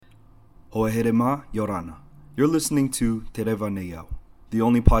Hawai'i Yorana. You're listening to Te Vai Urana, the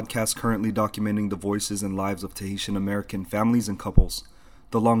only podcast currently documenting the voices and lives of Tahitian American families and couples,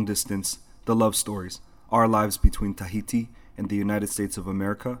 the long distance, the love stories, our lives between Tahiti and the United States of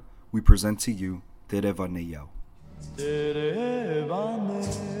America. We present to you Te Vai Urana.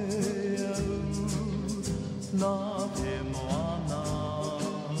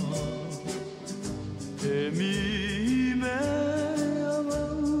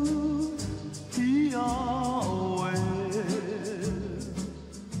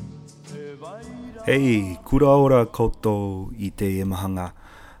 Hey, Kura Ora koto I te mahanga.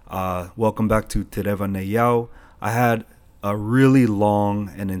 Welcome back to Te Vai Urana. I had a really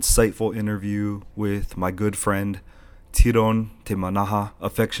long and insightful interview with my good friend Tyrone, Temanaha,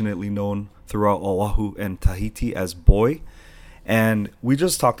 affectionately known throughout Oahu and Tahiti as Boy. And we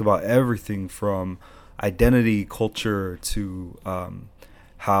just talked about everything from identity, culture, to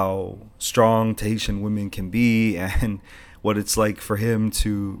how strong Tahitian women can be and what it's like for him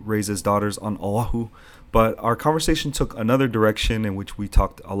to raise his daughters on Oahu. But our conversation took another direction in which we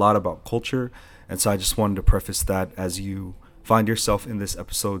talked a lot about culture. And so I just wanted to preface that as you find yourself in this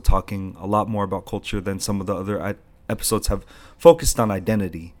episode talking a lot more about culture than some of the other episodes have focused on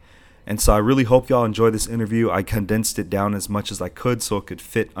identity. And so I really hope y'all enjoy this interview. I condensed it down as much as I could so it could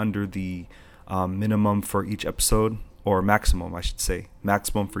fit under the minimum for each episode, or maximum, I should say,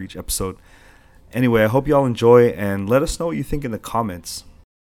 maximum for each episode. Anyway, I hope y'all enjoy and let us know what you think in the comments.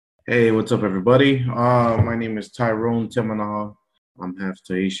 Hey, what's up, everybody? My name is Tyrone Temanaha. I'm half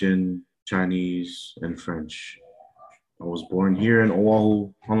Tahitian, Chinese, and French. I was born here in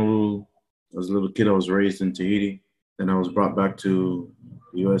Oahu, Honolulu. As a little kid, I was raised in Tahiti. Then I was brought back to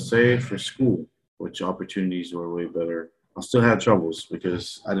the USA for school, which opportunities were way better. I still had troubles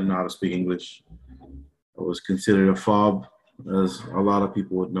because I didn't know how to speak English. I was considered a fob, as a lot of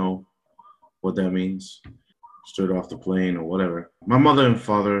people would know what that means, straight off the plane or whatever. My mother and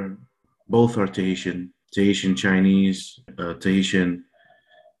father both are Tahitian Chinese, Tahitian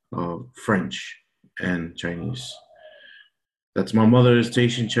French, and Chinese. That's my mother is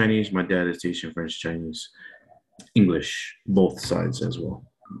Tahitian Chinese, my dad is Tahitian French Chinese. English, both sides as well.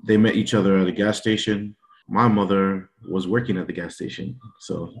 They met each other at a gas station. My mother was working at the gas station,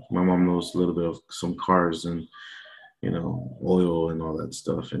 so my mom knows a little bit of some cars and, oil and all that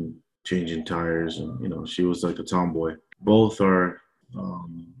stuff, and changing tires, and she was like a tomboy. Both are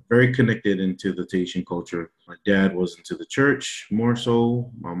very connected into the Tahitian culture. My dad was into the church more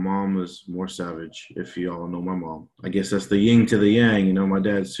so. My mom is more savage, if you all know my mom. I guess that's the yin to the yang. My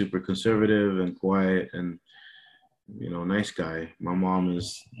dad's super conservative and quiet and nice guy. My mom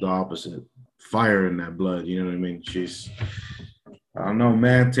is the opposite. Fire in that blood, you know what I mean? I don't know,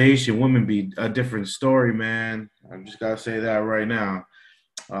 man. Tahitian women be a different story, man. I just gotta say that right now.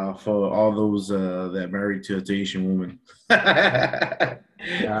 For all those that married to a Tahitian woman. Yeah,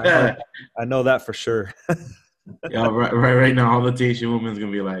 I know that for sure. Yeah, right now, all the Tahitian women's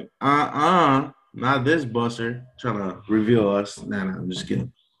gonna be like, not this busser, trying to reveal us. Nah, I'm just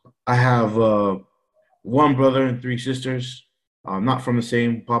kidding. I have one brother and three sisters. Not from the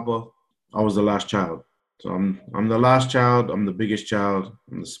same papa. I was the last child. So I'm the last child. I'm the biggest child.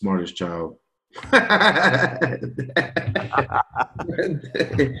 I'm the smartest child. And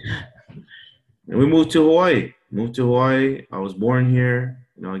we moved to Hawaii. I was born here.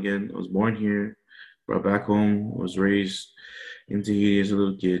 I was born here. Brought back home. Was raised in Tahiti as a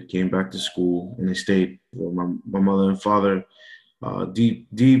little kid. Came back to school in the state. My mother and father. Deep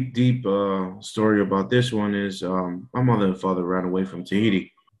story about this one is my mother and father ran away from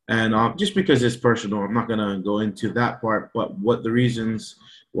Tahiti. And just because it's personal, I'm not going to go into that part. But what the reasons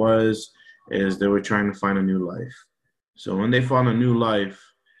is they were trying to find a new life. So when they found a new life,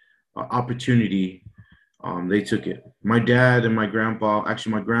 opportunity, they took it. My dad and my grandpa,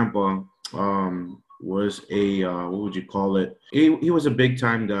 actually my grandpa was a, what would you call it? He was a big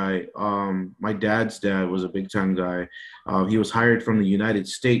time guy. My dad's dad was a big time guy. He was hired from the United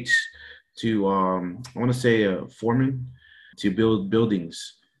States to, I want to say a foreman to build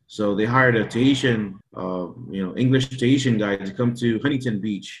buildings. So they hired a Tahitian, English Tahitian guy to come to Huntington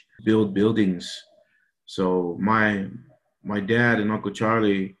Beach, build buildings. So my dad and Uncle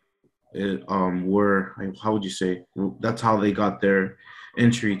Charlie were, how would you say, that's how they got their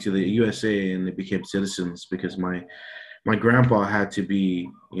entry to the USA and they became citizens, because my grandpa had to be,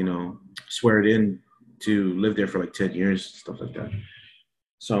 sweared in to live there for like 10 years, stuff like that.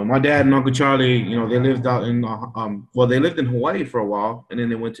 So my dad and Uncle Charlie, they lived out in, they lived in Hawaii for a while, and then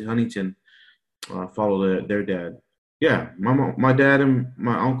they went to Huntington, follow their dad. Yeah, my dad and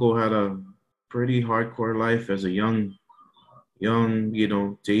my uncle had a pretty hardcore life as a young young,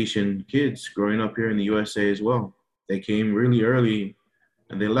 Tahitian kids growing up here in the USA as well. They came really early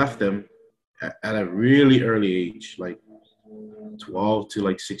and they left them at a really early age, like 12 to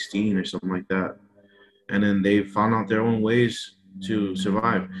like 16 or something like that. And then they found out their own ways to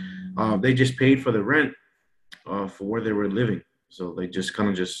survive. They just paid for the rent for where they were living. So they just kind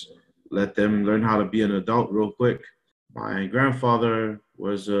of just let them learn how to be an adult real quick. My grandfather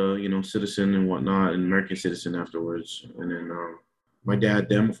was a citizen and whatnot, an American citizen afterwards, and then my dad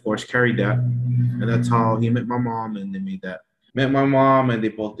them of course carried that, and that's how he met my mom, and they met my mom, and they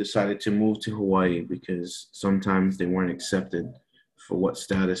both decided to move to Hawaii because sometimes they weren't accepted for what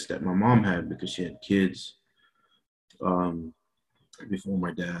status that my mom had because she had kids um, before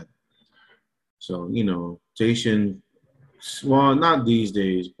my dad. So Tahitian, well, not these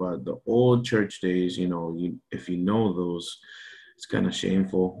days, but the old church days, if you know those, it's kind of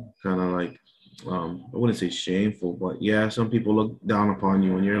shameful, kind of like, I wouldn't say shameful, but yeah, some people look down upon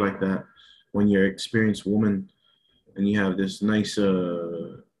you when you're like that, when you're an experienced woman and you have this nice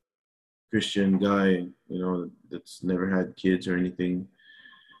Christian guy, that's never had kids or anything.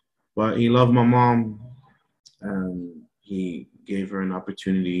 But he loved my mom and he gave her an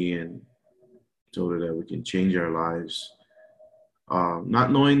opportunity and told her that we can change our lives.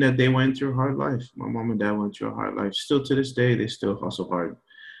 Not knowing that they went through a hard life. My mom and dad went through a hard life. Still to this day, they still hustle hard.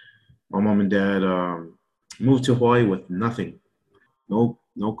 My mom and dad moved to Hawaii with nothing, no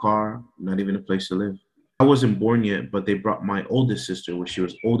car, not even a place to live. I wasn't born yet, but they brought my oldest sister when she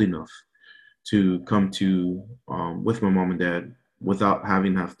was old enough to come to with my mom and dad without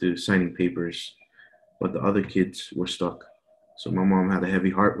having have to signing papers. But the other kids were stuck. So my mom had a heavy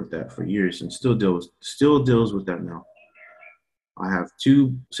heart with that for years and still deals with that now. I have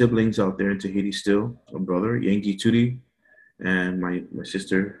two siblings out there in Tahiti still, a brother, Yankee Tootie, and my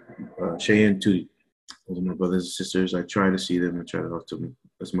sister, Cheyenne Tootie. Those are my brothers and sisters. I try to see them and try to talk to them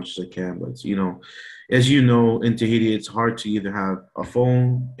as much as I can. But, as you know, in Tahiti, it's hard to either have a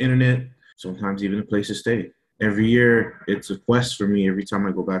phone, internet, sometimes even a place to stay. Every year, it's a quest for me every time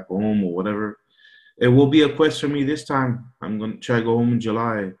I go back home or whatever. It will be a quest for me this time. I'm going to try to go home in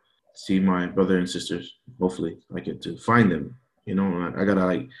July, see my brother and sisters. Hopefully, I get to find them. I got to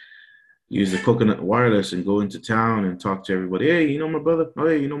like use the coconut wireless and go into town and talk to everybody. Hey, my brother? Oh,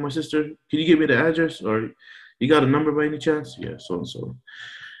 hey, my sister? Can you give me the address? Or you got a number by any chance? Yeah, so and so.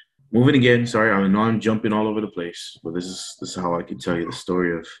 Moving again. Sorry, I know I'm jumping all over the place, but this is how I can tell you the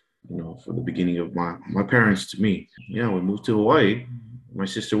story of for the beginning of my parents to me. Yeah, we moved to Hawaii. My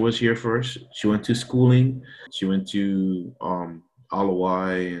sister was here first. She went to schooling. She went to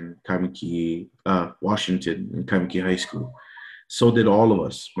Alawai and Kaimaki, Washington, and Kaimaki High School. So did all of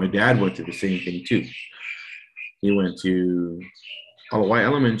us. My dad went to the same thing too. He went to Alawai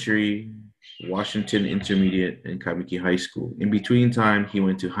Elementary, Washington Intermediate, and Kaimaki High School. In between time, he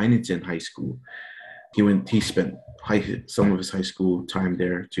went to Heineken High School. He spent some of his high school time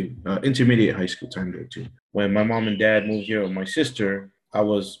there too, intermediate high school time there too. When my mom and dad moved here with my sister, I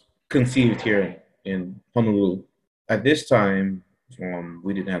was conceived here in Honolulu. At this time,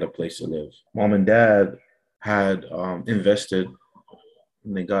 we didn't have a place to live. Mom and dad had invested,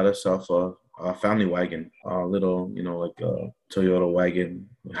 and they got us off a family wagon, a little, like a Toyota wagon,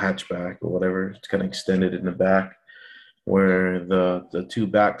 hatchback or whatever. It's kind of extended in the back, where the two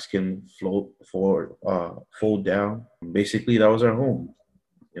backs can fold down. Basically, that was our home.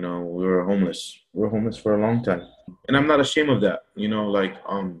 We were homeless. We were homeless for a long time, and I'm not ashamed of that.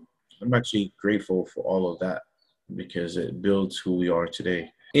 I'm actually grateful for all of that because it builds who we are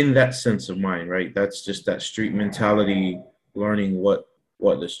today. In that sense of mind, right? That's just that street mentality, learning what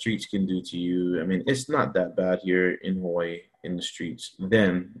the streets can do to you. I mean, it's not that bad here in Hawaii in the streets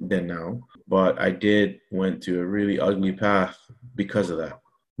than now, but I did went to a really ugly path because of that.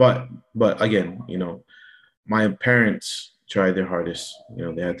 But again, my parents tried their hardest.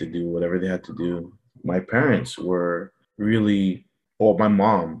 They had to do whatever they had to do. My parents were really, well, my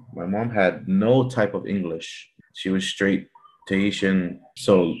mom had no type of English. She was straight Tahitian.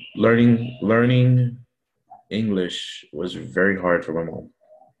 So learning English was very hard for my mom.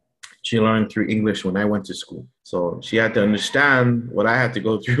 She learned through English when I went to school. So she had to understand what I had to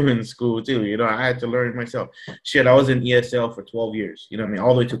go through in school too. I had to learn myself. Shit, I was in ESL for 12 years, what I mean?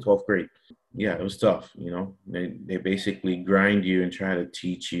 All the way to 12th grade. Yeah, it was tough, They basically grind you and try to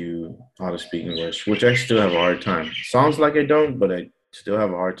teach you how to speak English, which I still have a hard time. Sounds like I don't, but I still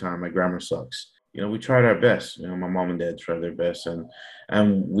have a hard time. My grammar sucks. We tried our best. My mom and dad tried their best,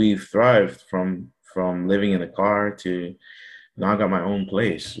 and we've thrived from living in a car to now I got my own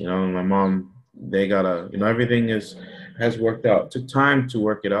place. My mom, they got everything has worked out. It took time to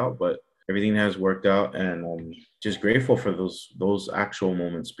work it out, but everything has worked out, and just grateful for those actual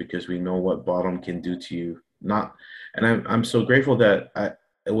moments because we know what bottom can do to you. Not, and I'm so grateful that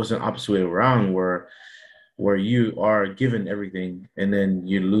it was an opposite way around where you are given everything and then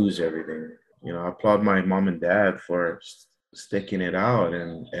you lose everything. I applaud my mom and dad for sticking it out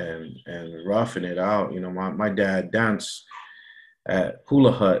and roughing it out. My dad danced at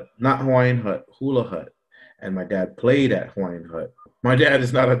hula hut, not Hawaiian hut, hula hut, and my dad played at Hawaiian hut. My dad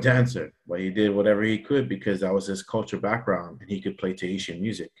is not a dancer, but he did whatever he could because that was his culture background and he could play Tahitian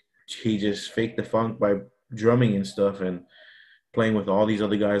music. He just faked the funk by drumming and stuff and playing with all these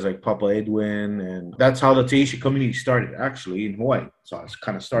other guys like Papa Edwin. And that's how the Tahitian community started actually in Hawaii. So it's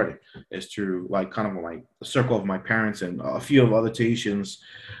kind of started is through like kind of like the circle of my parents and a few of other Tahitians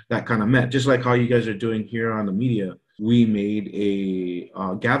that kind of met, just like how you guys are doing here on the media. We made a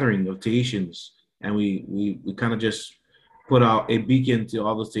gathering of Tahitians and we kind of just put out a beacon to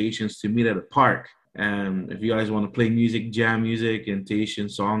all the Tahitians to meet at a park. And if you guys want to play music, jam music and Tahitian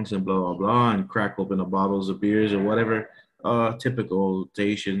songs and blah, blah, blah, and crack open the bottles of beers or whatever, typical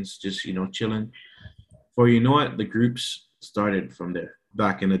Tahitians just, chilling. For you know what, the groups started from there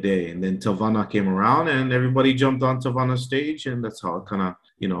back in the day. And then Tavana came around and everybody jumped on Tavana's stage. And that's how it kind of,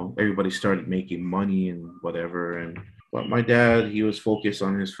 everybody started making money and whatever. But my dad, he was focused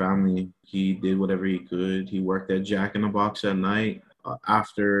on his family. He did whatever he could. He worked at Jack in the Box at night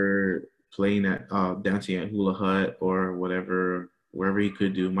after playing at dancing at Hula Hut or whatever, wherever he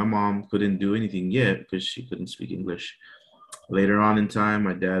could do. My mom couldn't do anything yet because she couldn't speak English. Later on in time,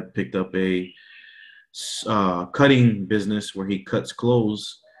 my dad picked up a cutting business where he cuts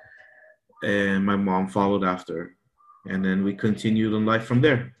clothes, and my mom followed after. And then we continued in life from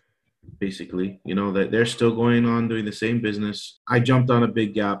there. Basically, that they're still going on doing the same business. I jumped on a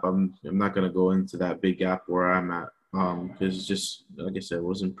big gap. I'm not gonna go into that big gap where I'm at, because it's just like I said, it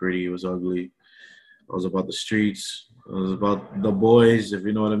wasn't pretty. It was ugly. It was about the streets. It was about the boys, if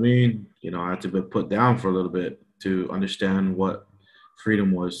you know what I mean. I had to be put down for a little bit to understand what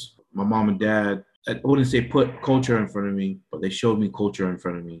freedom was. My mom and dad, I wouldn't say put culture in front of me, but they showed me culture in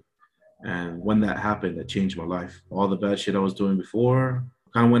front of me. And when that happened, it changed my life. All the bad shit I was doing before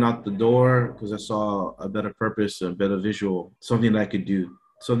kind of went out the door because I saw a better purpose, a better visual, something that I could do,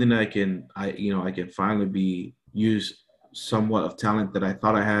 something that I can finally use somewhat of talent that I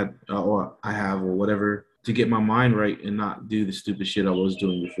thought I had or I have or whatever to get my mind right and not do the stupid shit I was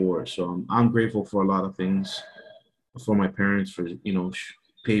doing before. So I'm grateful for a lot of things, for my parents for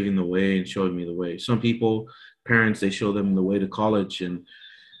paving the way and showing me the way. Some people, parents, they show them the way to college and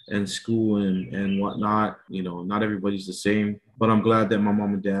school and whatnot. Not everybody's the same, but I'm glad that my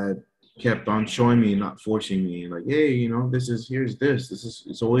mom and dad kept on showing me, not forcing me. Like, hey,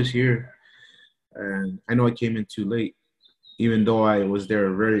 it's always here. And I know I came in too late, even though I was there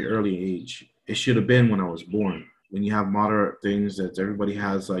at a very early age. It should have been when I was born. When you have moderate things that everybody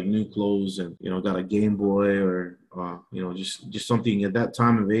has, like new clothes and got a Game Boy or just something at that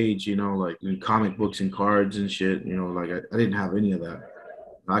time of age, like comic books and cards and shit. Like I didn't have any of that.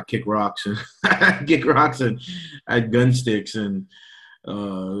 I kick rocks and I had gun sticks and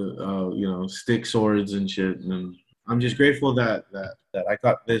stick swords and shit. And I'm just grateful that I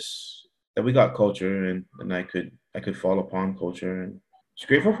got this, that we got culture and I could fall upon culture and just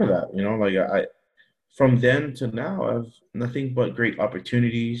grateful for that. Like I from then to now I've nothing but great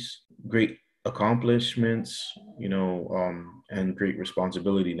opportunities, great accomplishments, and great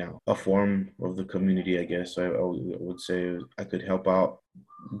responsibility now. A form of the community, I guess I would say I could help out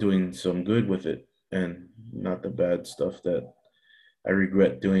doing some good with it and not the bad stuff that I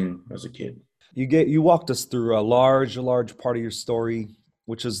regret doing as a kid. You walked us through a large part of your story,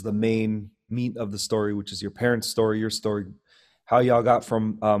 which is the main meat of the story, which is your parents' story, your story, how y'all got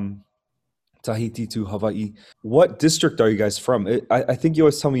from Tahiti to Hawaii. What district are you guys from? I think you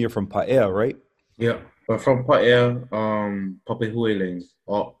always tell me you're from Paea, right? Yeah, but from Paea, Papehueleng,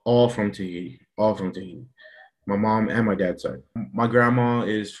 all from Tahiti, all from Tahiti. My mom and my dad's side. My grandma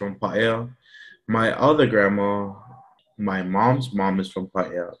is from Paea. My other grandma, my mom's mom is from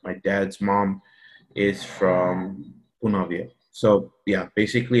Paea. My dad's mom is from Punavia. So yeah,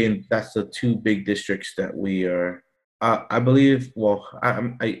 basically, and that's the two big districts that we are. I believe. Well,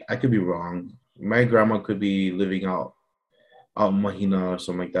 I could be wrong. My grandma could be living out in Mahina or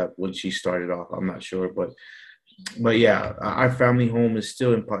something like that when she started off. I'm not sure, but yeah, our family home is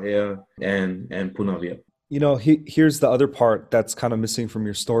still in Paea and Punavia. Here's the other part that's kind of missing from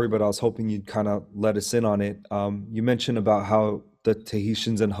your story, but I was hoping you'd kind of let us in on it. You mentioned about how the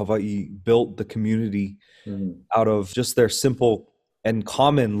Tahitians in Hawaii built the community Mhm. out of just their simple and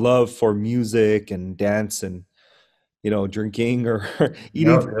common love for music and dance and drinking or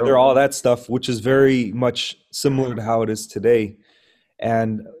eating Yep, together, yep. all that stuff, which is very much similar to how it is today.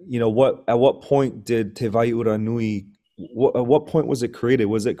 And at what point did Te Vai Ura Nui? At what point was it created?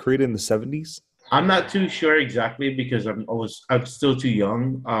 Was it created in the 70s? I'm not too sure exactly because I'm still too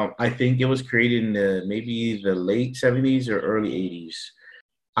young. I think it was created in maybe the late 70s or early 80s.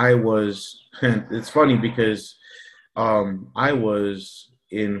 I was it's funny because I was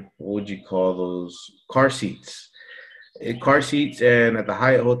in what would you call those car seats? Car seats and at the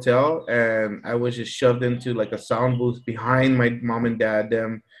Hyatt Hotel, and I was just shoved into like a sound booth behind my mom and dad.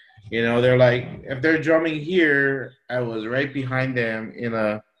 Them, they're like if they're drumming here, I was right behind them in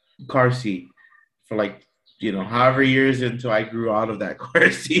a car seat for like however years until I grew out of that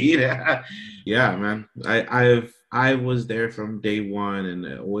car seat. Yeah, man, I was there from day one, and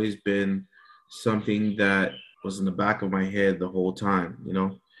it always been something that was in the back of my head the whole time.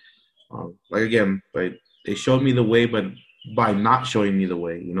 Like again, but they showed me the way, but by not showing me the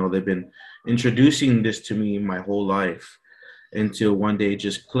way, they've been introducing this to me my whole life until one day it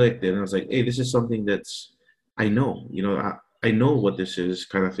just clicked, and I was like, hey, this is something that's I know, I know what this is,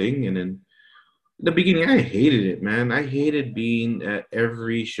 kind of thing. And then in the beginning, I hated it, man. I hated being at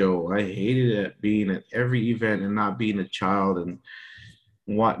every show. I hated it being at every event and not being a child and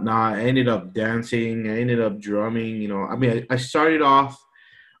whatnot. I ended up dancing. I ended up drumming. I mean, I started off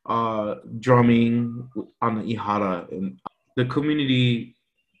drumming on the Ihara, and the community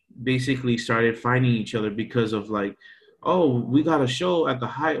basically started finding each other because of like, oh, we got a show at the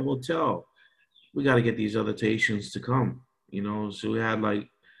Hyatt Hotel. We got to get these other Tahitians to come. So we had like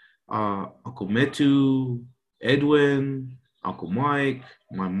Uncle Metu, Edwin, Uncle Mike,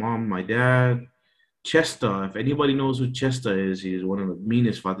 my mom, my dad, Chester. If anybody knows who Chester is, he's one of the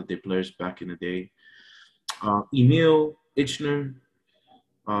meanest Fatete players back in the day. Emil Itchner,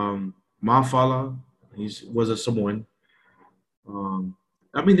 Mafala, he was a Samoan. Um,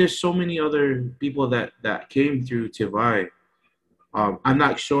 I mean, there's so many other people that came through Te Vai. I'm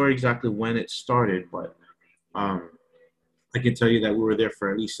not sure exactly when it started, but um, I can tell you that we were there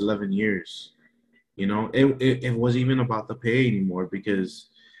for at least 11 years. It wasn't even about the pay anymore because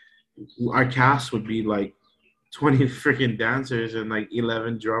our cast would be like 20 freaking dancers and like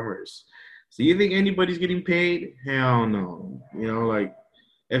 11 drummers. So you think anybody's getting paid? Hell no. Like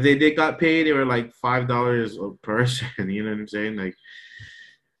if they did got paid, they were like $5 a person. You know what I'm saying? Like,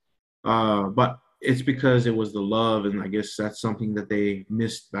 but it's because it was the love, and I guess that's something that they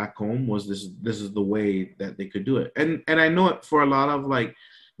missed back home. Was this is the way that they could do it, and I know it for a lot of like,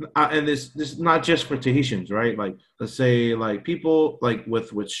 and this is not just for Tahitians, right? Like let's say like people like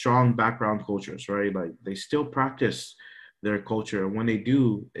with strong background cultures, right? Like they still practice their culture, and when they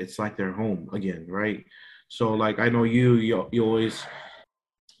do, it's like their home again, right? So like I know you always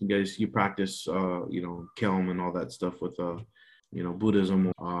you guys you practice Kelm and all that stuff with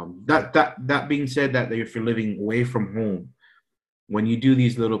Buddhism. That being said, that if you're living away from home, when you do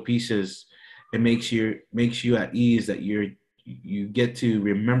these little pieces, it makes you at ease that you get to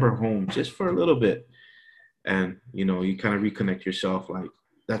remember home just for a little bit, and you kind of reconnect yourself. Like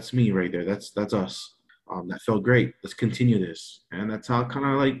that's me right there. That's us. That felt great. Let's continue this, and that's how it kind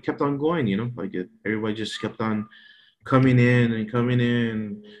of like kept on going. Like everybody just kept on coming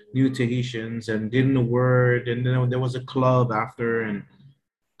in, new Tahitians, and didn't a word. And then there was a club after, and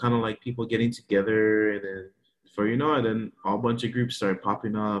kind of like people getting together. And then for and then a bunch of groups started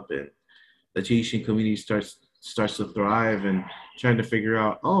popping up, and the Tahitian community starts to thrive and trying to figure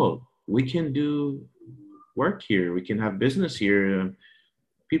out, oh, we can do work here, we can have business here.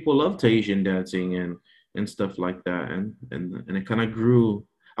 People love Tahitian dancing and stuff like that, and it kind of grew.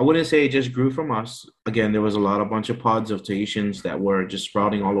 I wouldn't say it just grew from us. Again, there was a bunch of pods of Tahitians that were just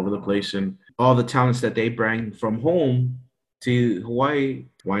sprouting all over the place, and all the talents that they bring from home to Hawaii.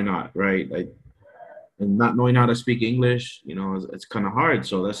 Why not, right? Like, and not knowing how to speak English, it's kind of hard.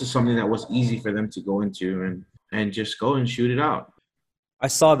 So this is something that was easy for them to go into and just go and shoot it out. I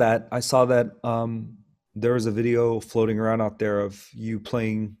saw that. I saw that there was a video floating around out there of you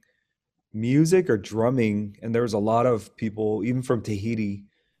playing music or drumming, and there was a lot of people, even from Tahiti,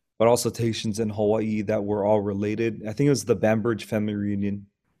 but also Tahitians in Hawaii that were all related. I think it was the Bambridge family reunion.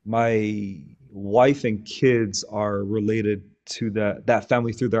 My wife and kids are related to that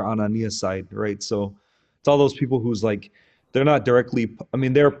family through their Anania side, right? So it's all those people who's like they're not directly. I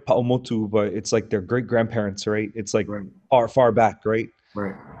mean, they're Paumotu, but it's like their great grandparents, right? It's like Right, far back, right?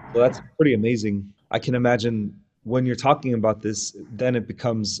 right. So that's pretty amazing. I can imagine when you're talking about this, then it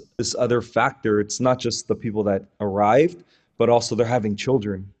becomes this other factor. It's not just the people that arrived, but also they're having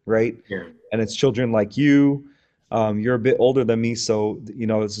children, right? Yeah. And it's children like you. You're a bit older than me, so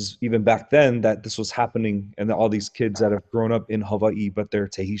this is even back then that this was happening, and all these kids that have grown up in Hawaii, but they're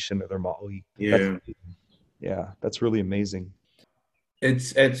Tahitian or they're Maui. That's Yeah, yeah, that's really amazing.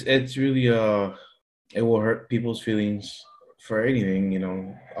 it's really it will hurt people's feelings for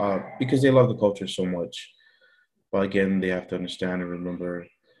anything, because they love the culture so much. But again, they have to understand and remember,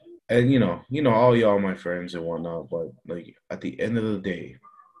 and all y'all my friends and whatnot. But like at the end of the day,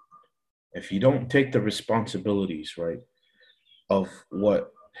 if you don't take the responsibilities, right, of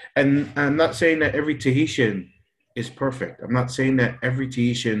what, and I'm not saying that every Tahitian is perfect. I'm not saying that every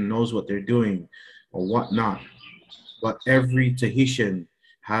Tahitian knows what they're doing or whatnot, but every Tahitian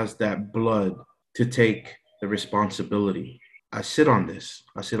has that blood to take the responsibility. I sit on this.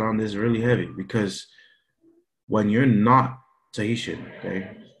 I sit on this really heavy because when you're not Tahitian,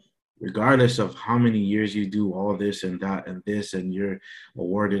 okay, regardless of how many years you do all this and that and this, and you're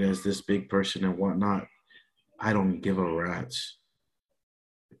awarded as this big person and whatnot, I don't give a rat's.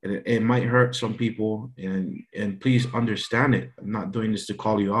 It might hurt some people, and please understand it. I'm not doing this to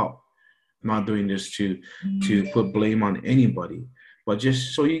call you out. I'm not doing this to put blame on anybody, but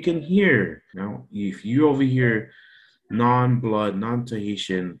just so you can hear. If you're over here non-blood,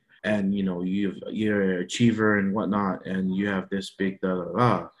 non-Tahitian, and you're an achiever and whatnot, and you have this big da da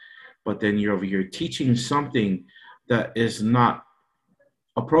da, but then you're over here teaching something that is not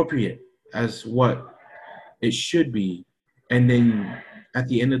appropriate as what it should be, and then at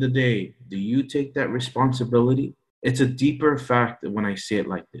the end of the day, do you take that responsibility? It's a deeper fact when I say it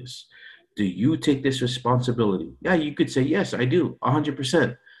like this. Do you take this responsibility? Yeah, you could say yes, I do,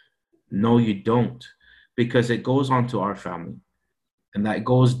 100%. No, you don't, because it goes on to our family, and that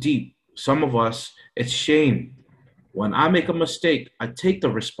goes deep. Some of us, it's shame. When I make a mistake, I take the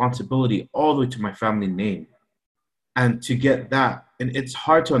responsibility all the way to my family name. And to get that, and it's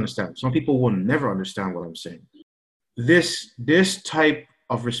hard to understand. Some people will never understand what I'm saying. This type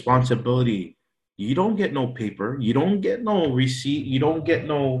of responsibility, you don't get no paper, you don't get no receipt, you don't get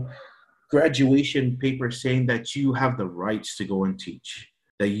no graduation paper saying that you have the rights to go and teach,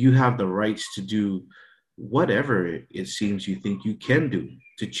 that you have the rights to do whatever it seems you think you can do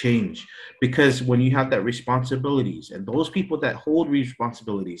to change. Because when you have that responsibilities, and those people that hold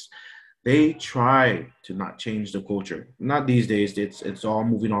responsibilities, they try to not change the culture. Not these days, it's all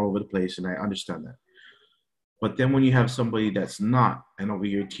moving all over the place, and I understand that. But then when you have somebody that's not, and over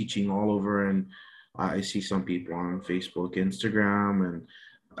here teaching all over, and I see some people on Facebook, Instagram, and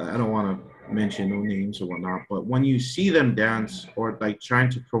I don't want to mention no names or whatnot, but when you see them dance or like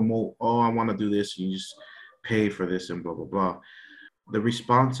trying to promote, oh, I want to do this, and you just pay for this and blah, blah, blah. The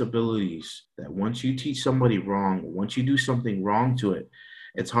responsibilities that once you teach somebody wrong, once you do something wrong to it,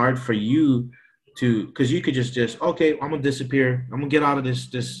 it's hard for you to, because you could just okay, I'm gonna disappear, I'm gonna get out of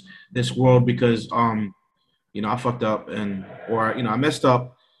this world because I fucked up, and or I messed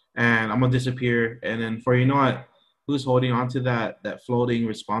up, and I'm gonna disappear. And then for what, who's holding on to that floating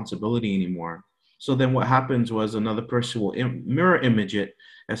responsibility anymore? So then what happens was another person will mirror image it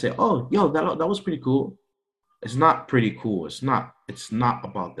and say, "Oh, yo, that was pretty cool." It's not pretty cool. It's not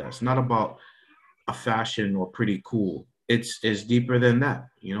about that. It's not about a fashion or pretty cool. It's deeper than that.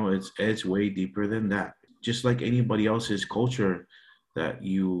 It's way deeper than that. Just like anybody else's culture, that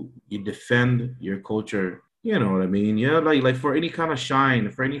you defend your culture. You know what I mean? Yeah, like for any kind of shine,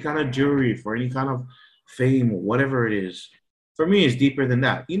 for any kind of jewelry, for any kind of fame, whatever it is. For me, it's deeper than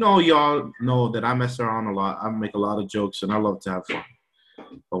that. Y'all know that I mess around a lot. I make a lot of jokes, and I love to have fun.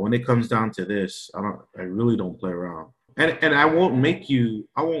 But when it comes down to this, I really don't play around. And I won't make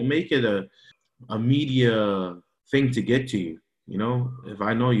it a media thing to get to you. If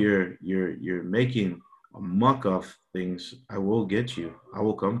I know you're making a muck of things, I will get you. I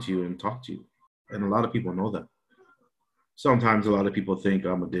will come to you and talk to you. And a lot of people know that. Sometimes a lot of people think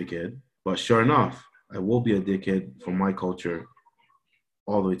I'm a dickhead, but sure enough, I will be a dickhead for my culture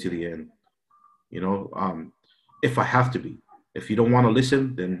all the way to the end. If I have to be. If you don't want to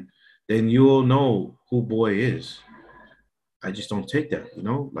listen, then you'll know who boy is. I just don't take that.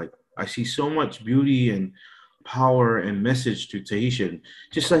 Like I see so much beauty and power and message to Tahitian,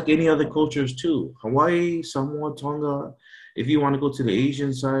 just like any other cultures too. Hawaii, Samoa, Tonga. If you want to go to the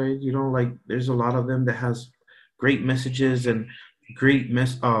Asian side, like there's a lot of them that has great messages and great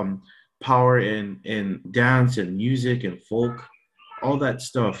power in dance and music and folk, all that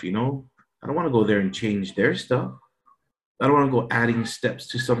stuff. I don't want to go there and change their stuff. I don't want to go adding steps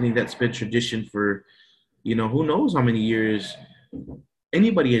to something that's been tradition for, who knows how many years,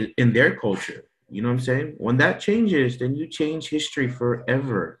 anybody in their culture. You know what I'm saying? When that changes, then you change history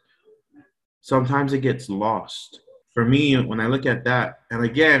forever. Sometimes it gets lost. for me, when I look at that, and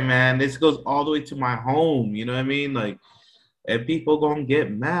again, man, this goes all the way to my home. You know what I mean? Like, and people gonna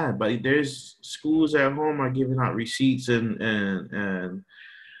get mad, but there's schools at home are giving out receipts and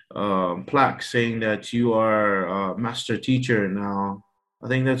plaques saying that you are a master teacher now. I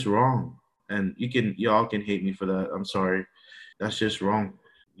think that's wrong, and y'all can hate me for that. I'm sorry, that's just wrong.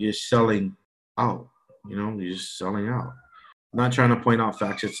 You're selling out. You know, you're just selling out. I'm not trying to point out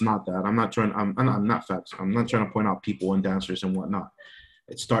facts. It's not that. I'm not facts. I'm not trying to point out people and dancers and whatnot.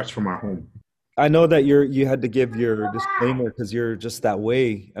 It starts from our home. I know that you had to give your disclaimer because you're just that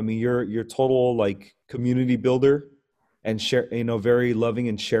way. I mean, you're total like community builder and share, very loving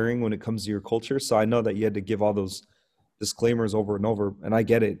and sharing when it comes to your culture. So I know that you had to give all those disclaimers over and over, and I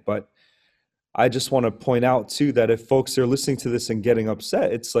get it. But I just want to point out too that if folks are listening to this and getting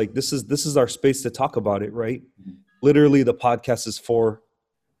upset, it's like this is our space to talk about it, right? Literally, the podcast is for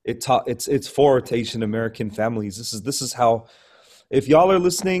it. It's for Tahitian American families. This is how. If y'all are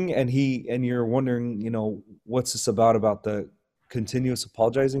listening and you're wondering, what's this about the continuous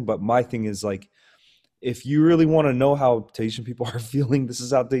apologizing, but my thing is like, if you really want to know how Tahitian people are feeling, this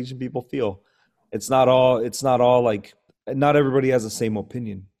is how Tahitian people feel. It's not all like, not everybody has the same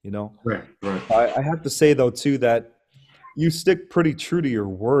opinion, Right, right. I have to say though too that you stick pretty true to your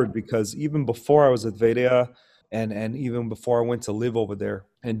word, because even before I was at Vedea and even before I went to live over there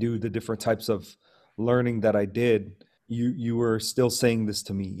and do the different types of learning that I did, you were still saying this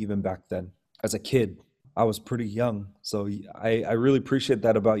to me even back then. As a kid, I was pretty young. So I really appreciate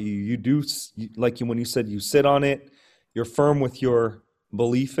that about you. You do, like when you said you sit on it, you're firm with your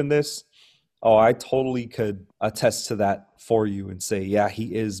belief in this. Oh, I totally could attest to that for you and say, yeah,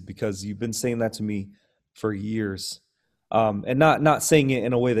 he is, because you've been saying that to me for years. And not saying it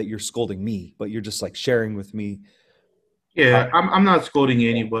in a way that you're scolding me, but you're just like sharing with me how. Yeah, I'm not scolding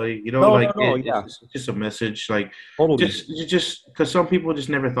anybody. You know, No, no, like no, yeah, it's just a message. Like totally. just because some people just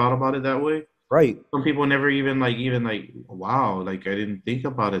never thought about it that way. Right, Some people never even like wow, like I didn't think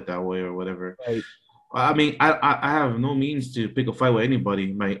about it that way or whatever. right. I mean, I have no means to pick a fight with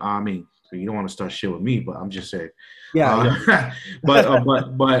anybody. Like, I mean, you don't want to start shit with me, but I'm just saying. Yeah, yeah. Uh, but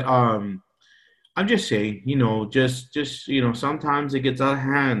I'm just saying, sometimes it gets out of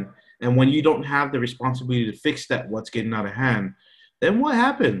hand, and when you don't have the responsibility to fix that, what's getting out of hand, then what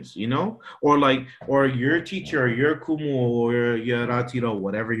happens, or your teacher, or your kumu, or your ratiro,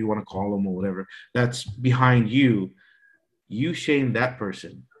 whatever you want to call them, or whatever, that's behind you, you shame that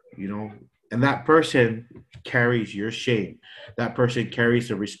person, you know, and that person carries your shame. That person carries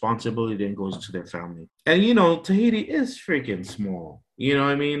the responsibility and goes to their family. And Tahiti is freaking small. You know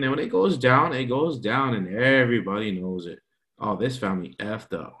what I mean? And when it goes down, and everybody knows it. Oh, this family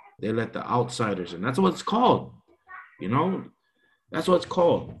effed up. They let the outsiders in. That's what it's called. You know, that's what it's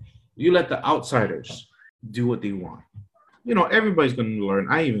called. You let the outsiders do what they want. Everybody's going to learn.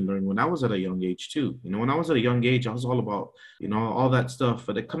 I even learned when I was at a young age too. When I was at a young age, I was all about, all that stuff.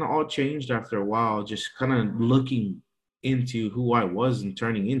 But it kind of all changed after a while, just kind of looking into who I was and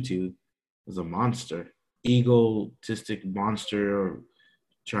turning into as a monster, egotistic monster, or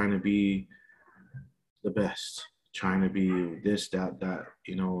trying to be the best, trying to be this, that.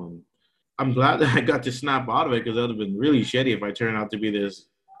 And I'm glad that I got to snap out of it, because that would have been really shitty if I turned out to be this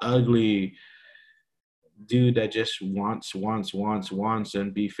ugly dude that just wants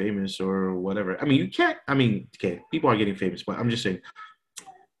and be famous or whatever. I mean, you can't. I mean, okay, people are getting famous, but I'm just saying,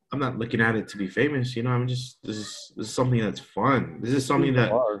 I'm not looking at it to be famous. I'm just this is something that's fun. This is It's who something you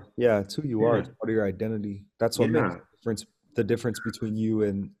that are. Yeah, it's who you are. yeah It's part of your identity. That's what makes yeah the difference between you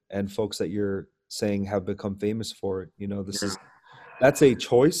and folks that you're saying have become famous for it. This yeah is that's a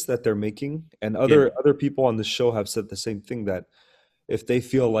choice that they're making, and yeah. other people on the show have said the same thing, that if they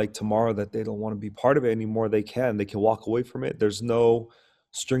feel like tomorrow that they don't want to be part of it anymore, they can walk away from it. There's no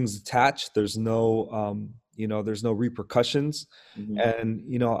strings attached. There's no repercussions. Mhm.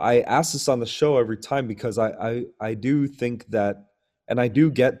 And I ask this on the show every time, because I do think that, and I do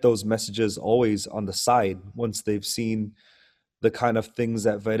get those messages always on the side once they've seen the kind of things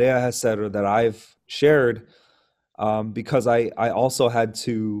that Varea has said or that I've shared, because I also had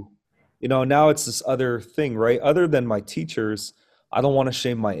to, now it's this other thing, right? Other than my teachers, I don't want to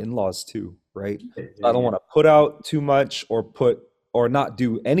shame my in-laws too, right? Yeah, I don't yeah, want to put out too much or not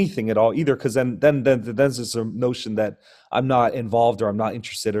do anything at all either, because then there's this notion that I'm not involved or I'm not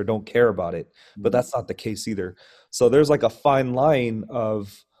interested or don't care about it. But Mhm. that's not the case either. So there's like a fine line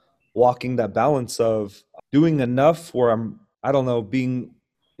of walking that balance of doing enough where I don't know, being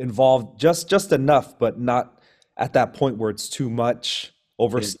involved just enough, but not at that point where it's too much, Yeah.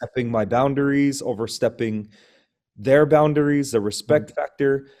 overstepping my boundaries, overstepping their boundaries, the Mhm. respect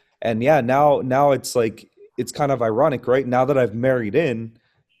factor. And yeah, now it's like it's kind of ironic, right? Now that I've married in,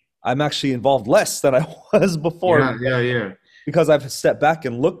 I'm actually involved less than I was before Yeah. because I've stepped back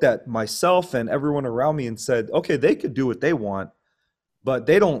and looked at myself and everyone around me and said, okay, they could do what they want, but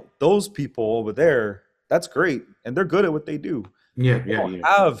they don't, those people over there, that's great. And they're good at what they do. They don't Yeah.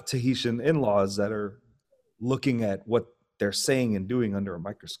 have Tahitian in-laws that are looking at what they're saying and doing under a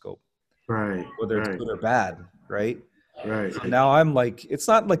microscope, Right, whether it's right, good or bad, right? right. So now I'm like, it's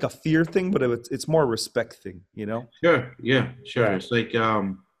not like a fear thing, but it's more a respect thing, you know? Sure, yeah, sure. Yeah. It's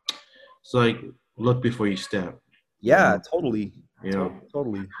like look before you step. You Yeah, know, totally. you know.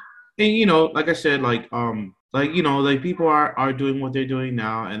 Totally. And like I said, like people are doing what they're doing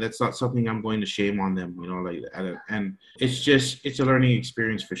now, and that's not something I'm going to shame on them. And it's a learning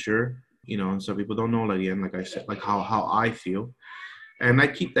experience for sure. And some people don't know, like, again, like I said, like how I feel, and I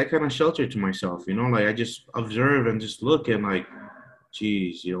keep that kind of shelter to myself. Like I just observe and just look and like,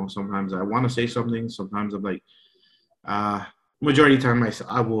 geez, sometimes I want to say something, sometimes I'm like, uh, majority of the time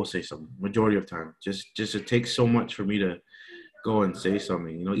I will say something. Majority of time, just it takes so much for me to go and say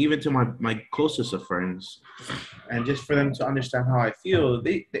something, even to my closest of friends, and just for them to understand how I feel.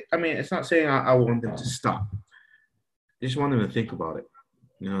 I mean, it's not saying I want them to stop. I just want them to think about it.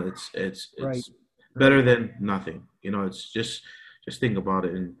 Right. It's better than nothing. It's just think about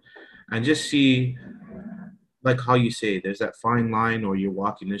it and just see, like how you say, there's that fine line, or you're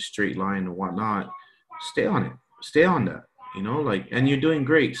walking this straight line or whatnot. Stay on it. Stay on that. And you're doing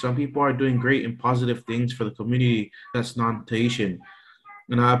great. Some people are doing great and positive things for the community that's non-Tahitian,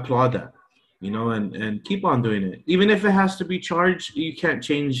 and I applaud that. And keep on doing it, even if it has to be charged. You can't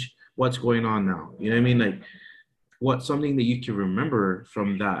change what's going on now. You know what I mean? Like, what something that you can remember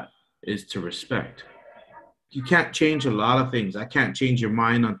from that is to respect. You can't change a lot of things. I can't change your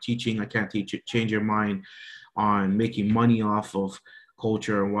mind on teaching. I can't change your mind on making money off of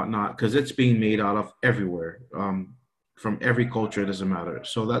culture and whatnot, because it's being made out of everywhere, from every culture. It doesn't matter.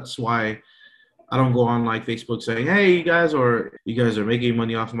 So that's why I don't go on like Facebook saying, hey, you guys are making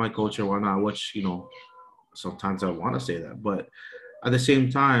money off of my culture, whatnot, which, sometimes I want to say that. But at the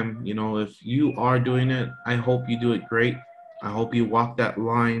same time, if you are doing it, I hope you do it great. I hope you walk that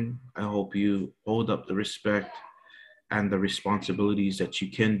line. I hope you hold up the respect and the responsibilities that you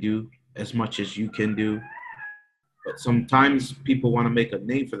can do as much as you can do. But sometimes people want to make a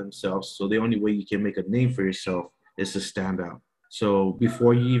name for themselves. So the only way you can make a name for yourself is to stand out. So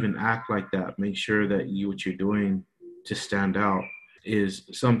before you even act like that, make sure that what you're doing to stand out is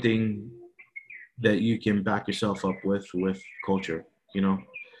something that you can back yourself up with culture,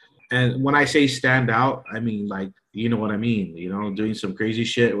 And when I say stand out, I mean, like, you know what I mean, doing some crazy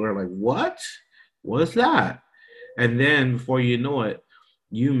shit where like, what? What's that? And then before you know it,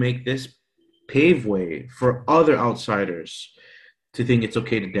 you make this pave way for other outsiders to think it's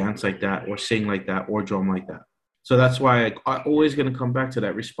okay to dance like that or sing like that or drum like that. So that's why I always going to come back to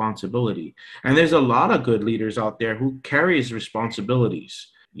that responsibility. And there's a lot of good leaders out there who carries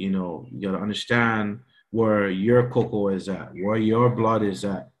responsibilities. You got to understand where your cocoa is at, where your blood is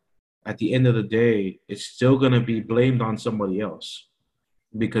at. At the end of the day, it's still going to be blamed on somebody else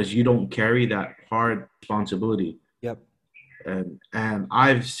because you don't carry that hard responsibility. Yep. And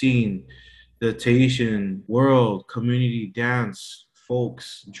I've seen the Tahitian world, community dance,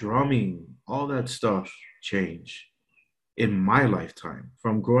 folks, drumming, all that stuff change in my lifetime,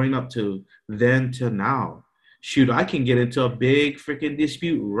 from growing up to then to now. Shoot, I can get into a big freaking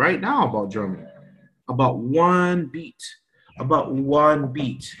dispute right now about drumming, about one beat,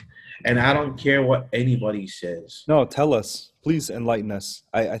 and I don't care what anybody says. No, tell us. Please enlighten us.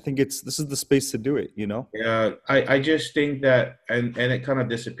 I think this is the space to do it, Yeah, I just think that, and it kind of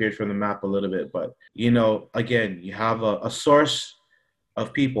disappeared from the map a little bit, but again, you have a source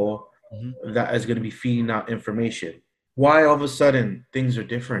of people Mm-hmm. that is going to be feeding out information. Why all of a sudden things are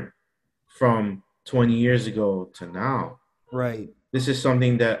different from 20 years ago to now? Right. This is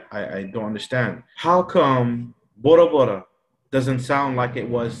something that I don't understand. How come Bora Bora doesn't sound like it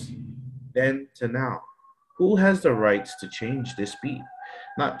was then to now? Who has the rights to change this beat?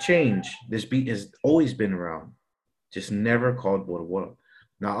 Not change. This beat has always been around, just never called Bora Bora.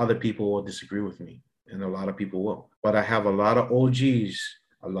 Now, other people will disagree with me, and a lot of people will. But I have a lot of OGs,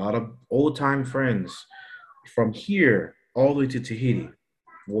 a lot of old-time friends from here all the way to Tahiti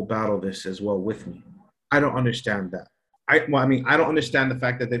will battle this as well with me. I don't understand that. I don't understand the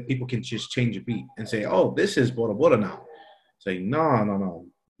fact that people can just change a beat and say, "Oh, this is Bora Bora now." Say, no.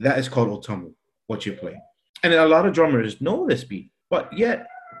 That is called Otamu, what you play. And a lot of drummers know this beat, but yet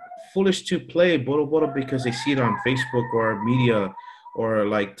foolish to play Bora Bora because they see it on Facebook or media or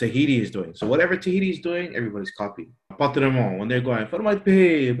like Tahiti is doing. So whatever Tahiti is doing, everybody's copying. patremon, when they're going,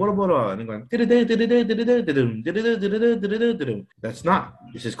 bora bora, and they're going, that's not.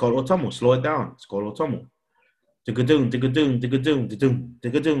 This is called otomo. Slow it down. It's called otomo.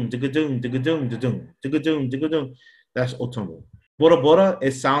 That's otomo. Bora bora,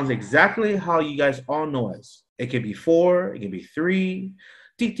 it sounds exactly how you guys all know us. It can be 4, it can be 3.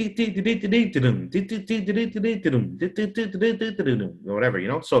 Whatever, you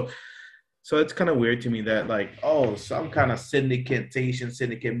know? So it's kind of weird to me that, like, oh, some kind of Tahitian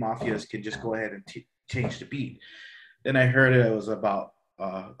syndicate mafias can just go ahead and change the beat. Then I heard it was about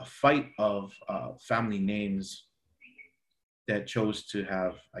a fight of family names that chose to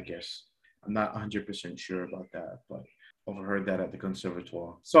have, I guess, I'm not 100% sure about that, but overheard that at the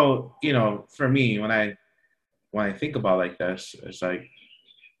conservatoire. So, you know, for me, when I think about like this, it's like,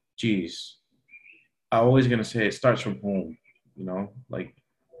 geez, I'm always gonna say it starts from home, you know, like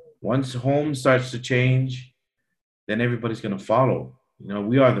once home starts to change, then everybody's gonna follow. You know,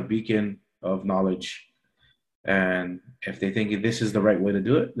 we are the beacon of knowledge. And if they think this is the right way to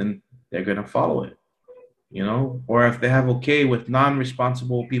do it, then they're gonna follow it. You know, or if they have okay with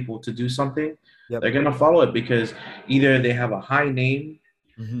non-responsible people to do something, they're gonna follow it because either they have a high name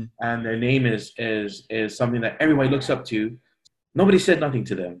and their name is something that everybody looks up to. Nobody said nothing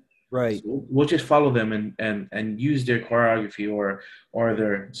to them. Right. So we'll just follow them and use their choreography or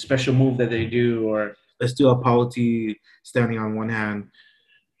their special move that they do, or let's do a pauti standing on one hand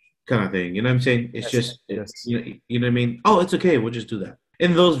kind of thing. You know what I'm saying? It's just, you know what I mean? Oh, it's okay. We'll just do that.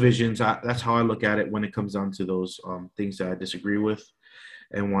 In those visions, that's how I look at it when it comes down to those things that I disagree with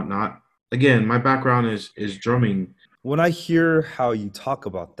and whatnot. Again, my background is drumming. When I hear how you talk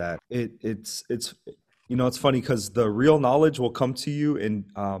about that, it's you know, it's funny because the real knowledge will come to you in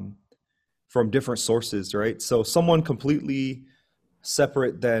from different sources, right? So someone completely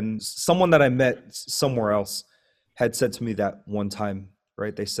separate than someone that I met somewhere else had said to me that one time,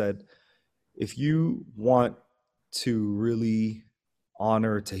 right? They said, if you want to really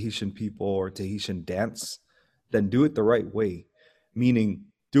honor Tahitian people or Tahitian dance, then do it the right way. Meaning,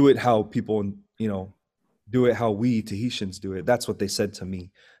 do it how people, you know, do it how we Tahitians do it. That's what they said to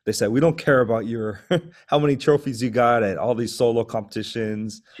me. They said, we don't care about your how many trophies you got at all these solo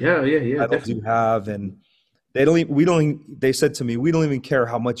competitions. Yeah, titles you have, and they said to me, we don't even care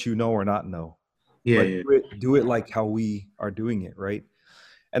how much you know or not know. Do it like how we are doing it, right?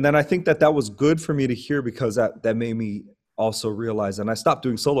 And then I think that was good for me to hear because that made me also realize, and I stopped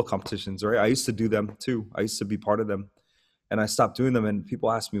doing solo competitions, right? I used to do them too. I used to be part of them, and I stopped doing them, and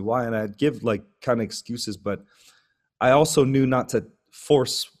people asked me why, and I'd give like kind of excuses, but I also knew not to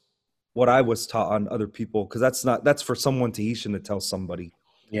force what I was taught on other people, because that's for someone Tahitian to tell somebody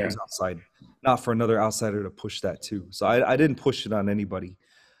who's outside, not for another outsider to push that too. So I didn't push it on anybody,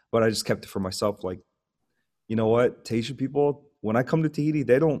 but I just kept it for myself. Like, you know what, Tahitian people, when I come to Tahiti,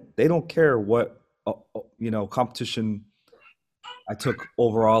 they don't care what you know, competition I took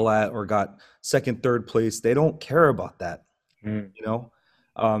overall at or got second, third place. They don't care about that. You know,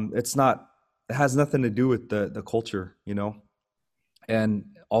 it has nothing to do with the culture, you know, and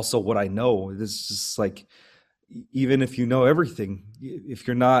also what I know. This is just like, even if you know everything, if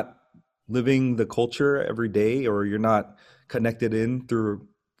you're not living the culture every day, or you're not connected in through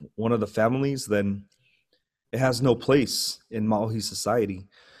one of the families, then it has no place in Maori society.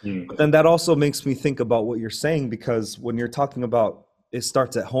 But then that also makes me think about what you're saying, because when you're talking about it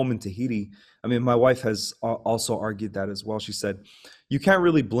starts at home in Tahiti, I mean, my wife has also argued that as well. She said, you can't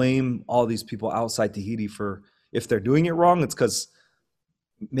really blame all these people outside Tahiti for if they're doing it wrong. It's because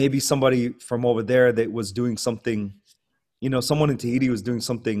maybe somebody from over there that was doing something, you know, someone in Tahiti was doing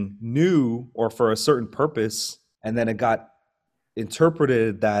something new or for a certain purpose, and then it got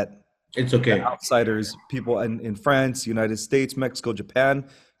interpreted that it's okay. Outsiders, people in France, United States, Mexico, Japan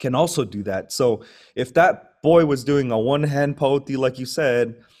can also do that. So if that boy was doing a one-hand pauti, like you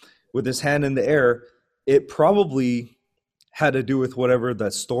said, with his hand in the air, it probably had to do with whatever the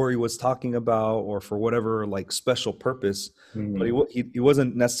story was talking about, or for whatever like special purpose. But he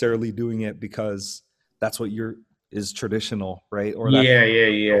wasn't necessarily doing it because that's what is traditional, right? Or that's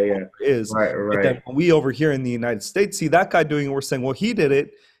is right. But then when we over here in the United States see that guy doing it, we're saying, well, he did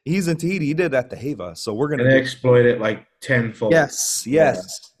it. He's in Tahiti. He did it at the Heva, so we're going to exploit it like tenfold. Yes.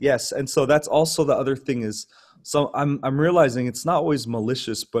 And so that's also the other thing is, so I'm realizing it's not always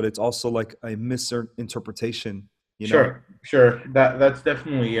malicious, but it's also like a misinterpretation. You know? Sure. That's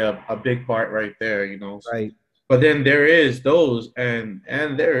definitely a big part right there. You know. Right. But then there is those, and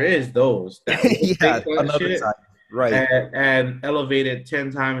there is those that will take that another shit, time. Right. and elevate it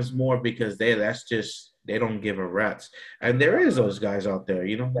 10 times more because that's just they don't give a rat's. And there is those guys out there,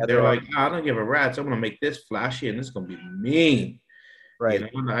 Yeah, they're there are. like, "Nah, I don't give a rat's. I'm gonna make this flashy and it's gonna be mean. Right.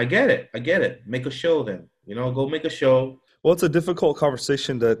 And I get it. I get it. Make a show then. Go make a show. Well, it's a difficult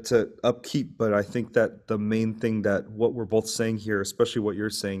conversation to upkeep, but I think that the main thing that what we're both saying here, especially what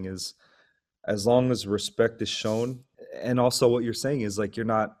you're saying, is as long as respect is shown, and also what you're saying is like you're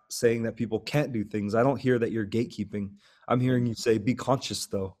not saying that people can't do things. I don't hear that you're gatekeeping. I'm hearing you say be conscious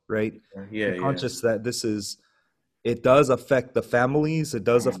though, right? Yeah, Be yeah, conscious that it does affect the families, it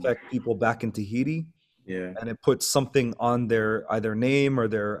does affect people back in Tahiti, yeah, and it puts something on their either name or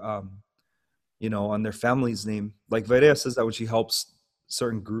their on their family's name. Like Verea says that when she helps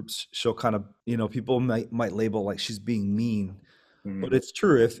certain groups, she'll kind of, people might label like she's being mean. But mhm, it's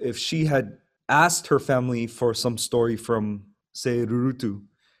true. If she had asked her family for some story from, say, Rurutu,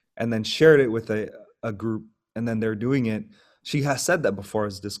 and then shared it with a group, and then they're doing it, she has said that before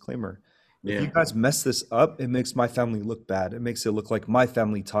as a disclaimer. If you yeah. guys mess this up, it makes my family look bad. It makes it look like my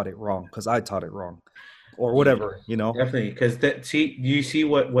family taught it wrong because I taught it wrong, or Yeah, whatever. definitely. Because you see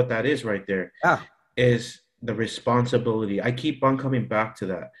what that is right there Yeah, is the responsibility. I keep on coming back to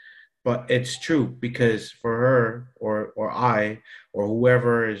that, but it's true because for her or I or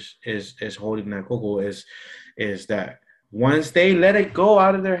whoever is holding that cocoa is that once they let it go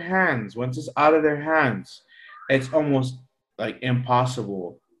out of their hands, once it's out of their hands, it's almost like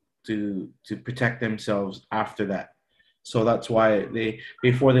impossible to protect themselves after that. So that's why they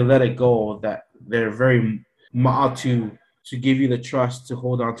before they let it go, that they're very to give you the trust to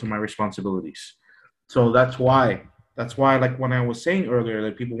hold on to my responsibilities. So that's why like when I was saying earlier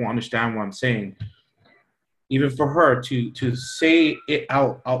that people won't understand what I'm saying. Even for her to say it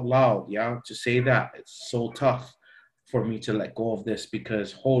out loud, yeah, to say that it's so tough for me to let go of this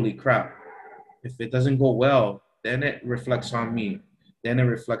because holy crap, if it doesn't go well, then it reflects on me, then it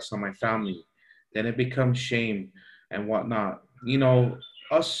reflects on my family, then it becomes shame and whatnot.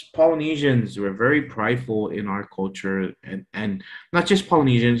 Us Polynesians, we're very prideful in our culture, and not just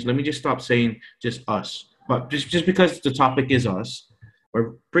Polynesians. Let me just stop saying just us, but just because the topic is us,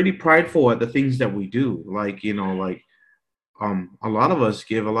 we're pretty prideful at the things that we do. Like a lot of us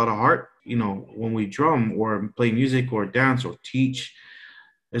give a lot of heart. When we drum or play music or dance or teach,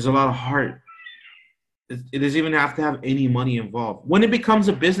 there's a lot of heart. It doesn't even have to have any money involved. When it becomes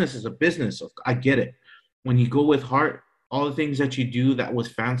a business, it's a business. I get it. When you go with heart, all the things that you do that was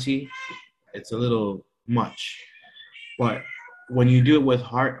fancy, it's a little much. But when you do it with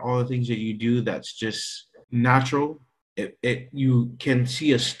heart, all the things that you do that's just natural, it you can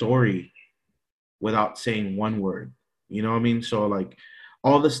see a story without saying one word. You know what I mean? So like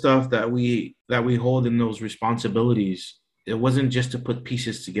all the stuff that we hold in those responsibilities, it wasn't just to put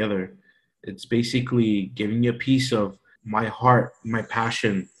pieces together. It's basically giving you a piece of my heart, my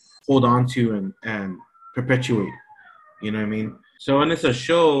passion, hold on to and perpetuate. You know what I mean? So when it's a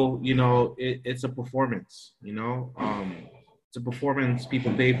show, it's a performance. It's a performance.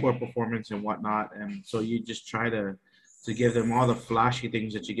 People pay for a performance and whatnot, and so you just try to give them all the flashy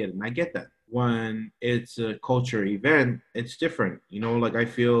things that you get, and I get that. When it's a culture event, it's different. Like I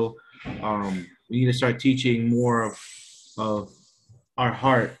feel we need to start teaching more of our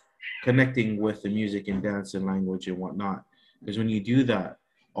heart connecting with the music and dance and language and whatnot. Because when you do that,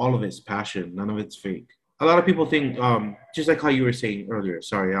 all of it's passion, none of it's fake. A lot of people think, just like how you were saying earlier.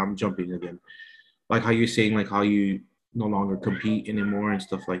 Sorry, I'm jumping again. Like how you're saying, like how you no longer compete anymore and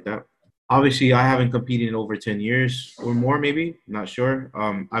stuff like that. Obviously, I haven't competed in over 10 years or more, maybe. Not sure.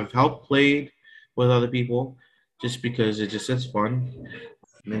 I've helped played with other people just because it just is fun.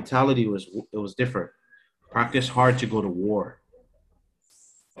 Mentality was different. Practice hard to go to war,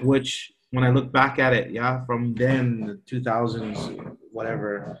 which when I look back at it, yeah, from then the 2000s,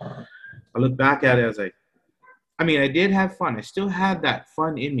 whatever, I look back at it as like, I mean, I did have fun. I still had that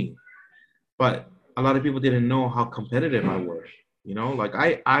fun in me, but a lot of people didn't know how competitive I were. Like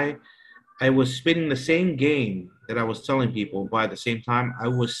I was spinning the same game that I was telling people, but at the same time, I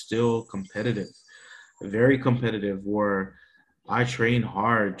was still competitive, very competitive. Where I trained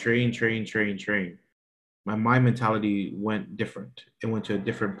hard, train. My mentality went different. It went to a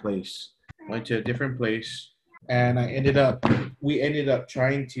different place. Went to a different place, and we ended up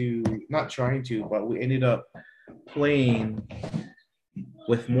not trying to, but we ended up playing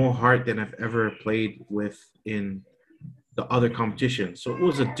with more heart than I've ever played with in the other competition. So it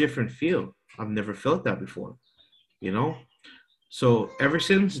was a different feel. I've never felt that before, you know? So ever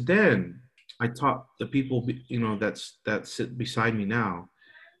since then, I taught the people, that sit beside me now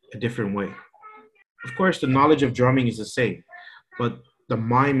a different way. Of course, the knowledge of drumming is the same, but the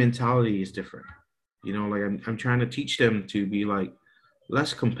mind mentality is different. Like I'm trying to teach them to be like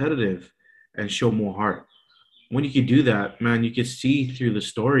less competitive and show more heart. When you can do that, man, you can see through the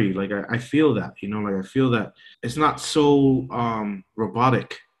story. Like I feel that, like I feel that it's not so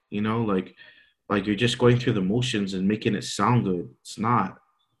robotic, like you're just going through the motions and making it sound good. It's not.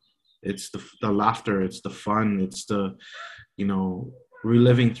 It's the laughter, it's the fun, it's the, you know,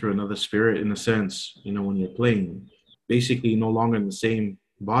 reliving through another spirit in a sense, when you're playing. Basically no longer in the same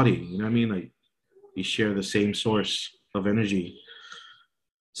body, you know what I mean? Like you share the same source of energy.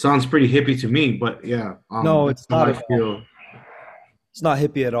 Sounds pretty hippie to me, but yeah, No, that's it's how not I at all. feel. It's not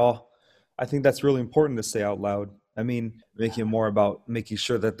hippie at all. I think that's really important to say out loud. I mean, making it more about making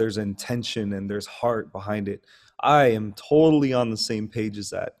sure that there's intention and there's heart behind it. I am totally on the same page as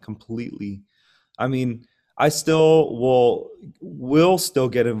that completely. I mean, I still will still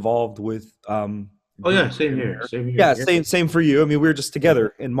get involved with Oh yeah, groups same here and here, there. same Yeah, here. Yeah, same for you. I mean, we were just yeah,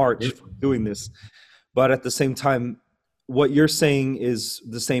 together in March yeah. doing this, but at the same time, what you're saying is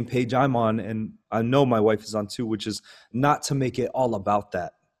the same page I'm on, and I know my wife is on too, which is not to make it all about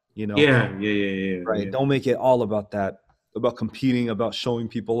that, you know, Yeah, yeah, yeah, yeah, right? yeah. Don't make it all about that, about competing, about showing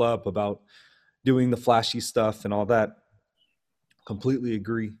people up, about doing the flashy stuff and all that. Completely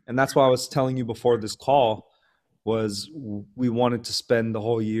agree. And that's why I was telling you before this call was we wanted to spend the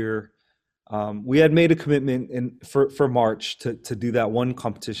whole year. We had made a commitment for March to do that one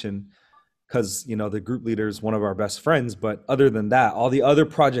competition because the group leader is one of our best friends. But other than that, all the other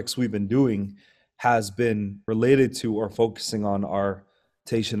projects we've been doing has been related to or focusing on our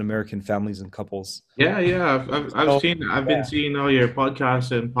Tahitian American families and couples. Yeah, yeah. So I've been yeah, seeing all your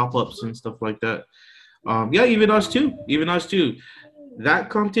podcasts and pop ups and stuff like that. Yeah, even us too. Even us too. That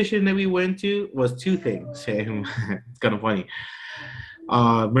competition that we went to was two things. It's kind of funny.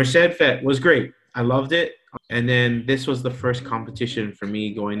 Merced Fet was great. I loved it. And then this was the first competition for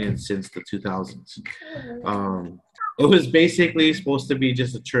me going in since the 2000s. Um, it was basically supposed to be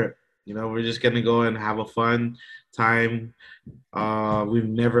just a trip. We're just gonna go and have a fun time. We've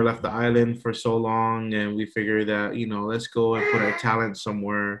never left the island for so long, and we figured that let's go and put our talent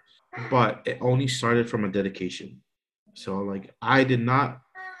somewhere. But it only started from a dedication. So like I did not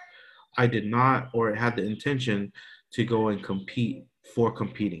or had the intention to go and compete for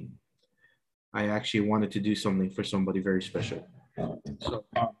competing. I actually wanted to do something for somebody very special. So,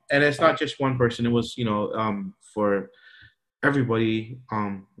 and it's not just one person. It was, for everybody.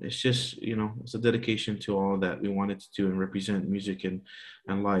 It's just, it's a dedication to all that we wanted to do and represent music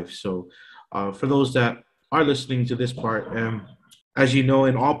and life. So, for those that are listening to this part, as you know,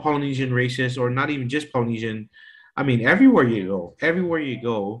 in all Polynesian races, or not even just Polynesian, I mean, everywhere you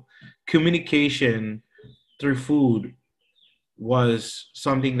go, communication through food was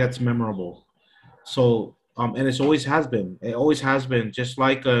something that's memorable. So, and it's always has been. It always has been, just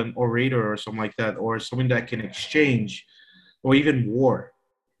like an orator or something like that, or something that can exchange, or even war.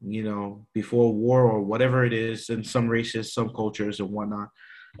 Before war or whatever it is, in some races, some cultures, and whatnot,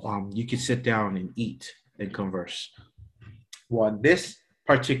 you can sit down and eat and converse. Well, this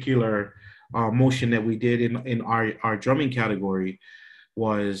particular motion that we did in our drumming category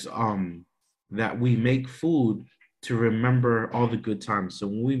was that we make food to remember all the good times. So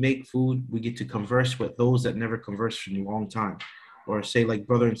when we make food, we get to converse with those that never conversed in a long time, or say like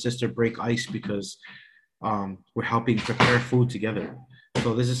brother and sister break ice because we're helping prepare food together.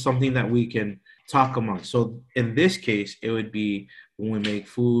 So this is something that we can talk among. So in this case, it would be when we make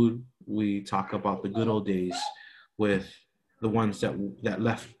food, we talk about the good old days with the ones that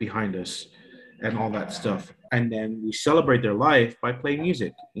left behind us and all that stuff. And then we celebrate their life by playing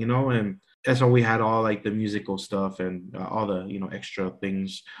music, and that's why we had all like the musical stuff and all the, extra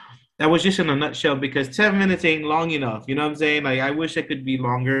things. That was just in a nutshell, because 10 minutes ain't long enough. You know what I'm saying? Like, I wish I could be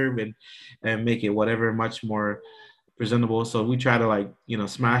longer and make it whatever much more presentable. So we try to, like,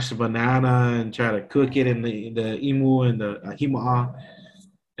 smash the banana and try to cook it in the imu and the hima'a,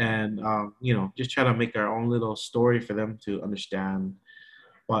 and just try to make our own little story for them to understand.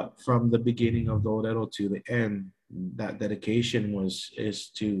 But from the beginning of the Orero to the end, that dedication is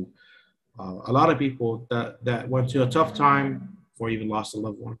to a lot of people that went through a tough time or even lost a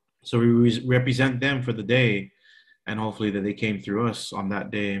loved one. So we represent them for the day, and hopefully that they came through us on that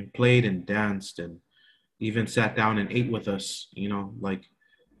day and played and danced and even sat down and ate with us. Like,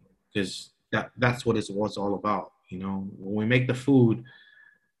 because that's what it's all about. When we make the food,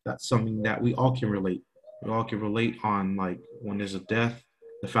 that's something that we all can relate. We all can relate on, like, when there's a death,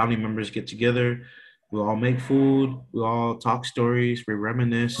 the family members get together, we all make food, we all talk stories, we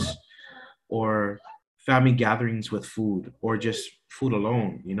reminisce, or family gatherings with food, or just food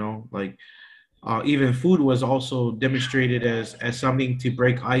alone. Like, even food was also demonstrated as something to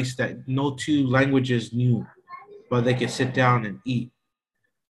break ice that no two languages knew, but they could sit down and eat.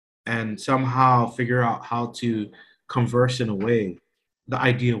 and somehow figure out how to converse in a way. The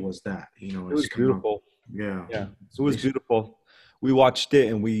idea was that, It it's was kind of, beautiful. yeah, Yeah, it's it was basically, beautiful. We watched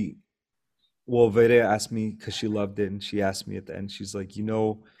it and well, Vere asked me because she loved it, and she asked me at the end. She's like,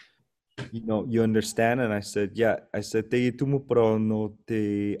 you understand? And I said, yeah. I said, te tumupro no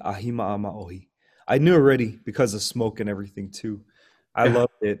te ahima ama ohi. I knew already because of smoke and everything too. I yeah,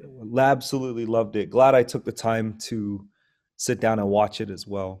 loved it. Absolutely loved it. Glad I took the time to sit down and watch it as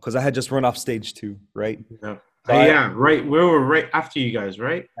well because I had just run off stage too, right? yeah. So Yeah, right. We were right after you guys,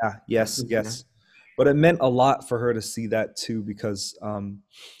 right? yeah, yes, Yeah. yes. But it meant a lot for her to see that too because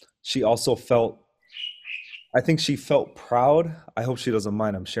she also felt I think she felt proud. I hope she doesn't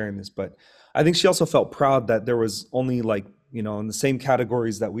mind I'm sharing this, but I think she also felt proud that there was only like, in the same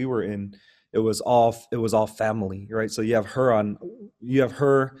categories that we were in, it was all family, right? So you have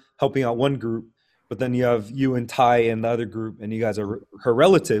her helping out one group, but then you have you and Ty in the other group, and you guys are her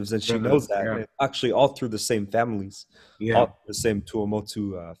relatives, and she knows that. And Yeah. it's actually all through the same families, all Yeah. through the same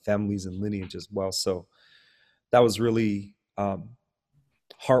Tuamotu families and lineage as well. So that was really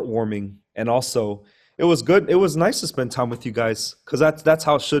heartwarming, and also it was good. It was nice to spend time with you guys because that's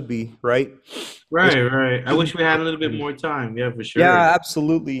how it should be, right? It Right, right. I shouldn't wish be we had her a little bit feeling- more time. Yeah, for sure. yeah,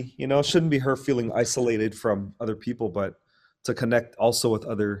 absolutely. It shouldn't be her feeling isolated from other people, but to connect also with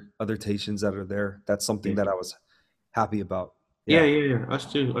other Tahitians that are there. That's something Yeah. that I was happy about. Yeah, Yeah. yeah, yeah.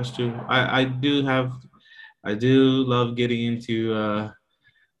 Us too. Us too. I do love getting into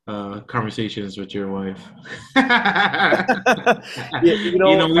conversations with your wife.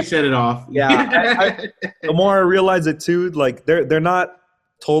 Yeah, We set it off. yeah. The more I realize it too, like they're not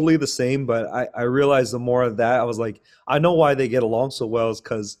totally the same, but I realized the more of that, I was like, I know why they get along so well is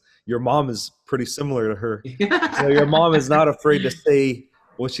because your mom is pretty similar to her. Your mom is not afraid to say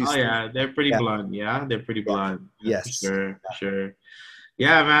what Oh she's thinking. yeah, they're pretty Yeah, blunt. Yeah, they're pretty yeah, blunt. Yeah, for yes. sure, for sure.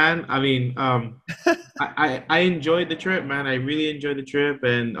 Yeah, man. I mean, I enjoyed the trip, man. I really enjoyed the trip,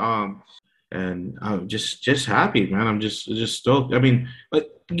 and I'm just happy, man. I'm just stoked. I mean,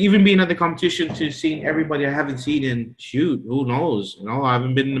 but even being at the competition to seeing everybody I haven't seen in shoot, who knows? I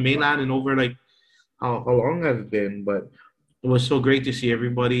haven't been in the mainland in over like how long I've been, but it was so great to see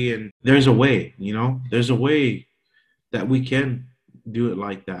everybody. And there's a way, there's a way that we can do it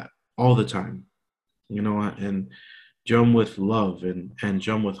like that all the time, and drum with love and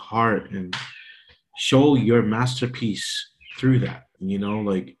drum with heart and show your masterpiece through that.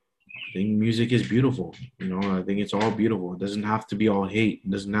 Like I think music is beautiful. I think it's all beautiful. It doesn't have to be all hate.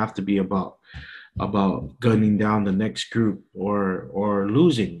 It doesn't have to be about gunning down the next group or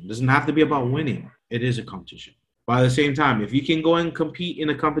losing. It doesn't have to be about winning. It is a competition. But at the same time, if you can go and compete in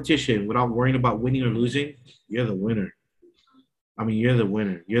a competition without worrying about winning or losing, you're the winner. I mean, you're the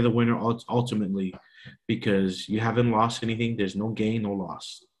winner. You're the winner ultimately because you haven't lost anything. There's no gain, no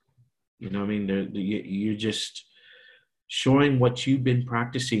loss. You know what I mean? You're just showing what you've been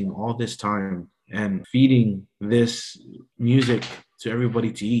practicing all this time and feeding this music to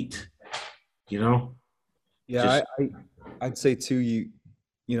everybody to eat. You know, Yeah, just I'd say too,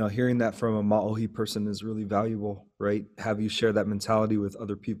 hearing that from a Maohi person is really valuable, right? Have you share that mentality with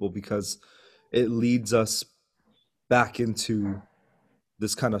other people because it leads us back into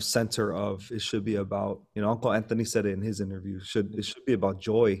this kind of center of it should be about, Uncle Anthony said it in his interview, it should be about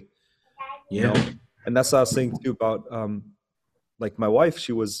joy, you yeah, know, and that's what I was saying too about like my wife,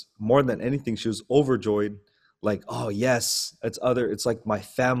 she was more than anything, she was overjoyed, like, oh yes, it's like my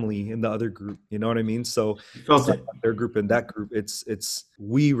family in the other group, you know what I mean? So you it's felt not it. like their group and that group, it's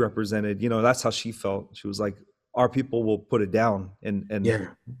we represented, that's how she felt. She was like, our people will put it down, and Yeah,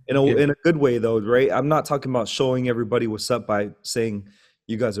 yeah, in a good way though, right? I'm not talking about showing everybody what's up by saying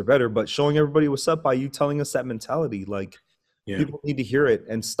you guys are better, but showing everybody what's up by you telling us that mentality, like yeah. people need to hear it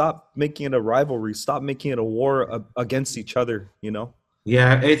and stop making it a rivalry, stop making it a war against each other.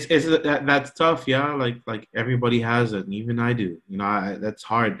 Yeah, that's tough. Yeah, like everybody has it, and even I do. That's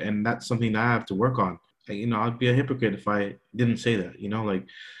hard, and that's something that I have to work on. I'd be a hypocrite if I didn't say that. Like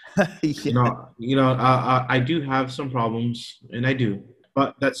Yeah. I do have some problems, and I do,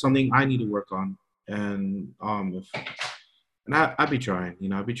 but that's something I need to work on. And I'd be trying.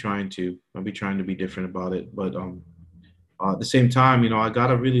 I'd be trying to be different about it. But at the same time, I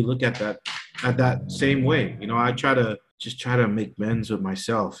gotta really look at that same way. I try to make amends with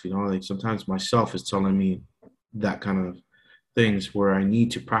myself. Like sometimes myself is telling me that kind of things where I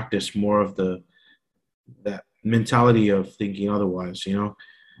need to practice more of that mentality of thinking otherwise.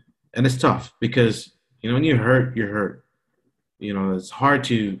 And it's tough because when you're hurt, you're hurt. It's hard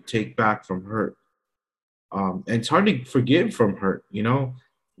to take back from hurt. And it's hard to forgive from hurt.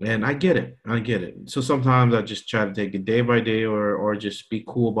 And I get it. I get it. So sometimes I just try to take it day by day, or just be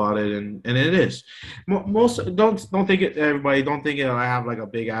cool about it, and it is. Most don't think it. Everybody don't think it. I have like a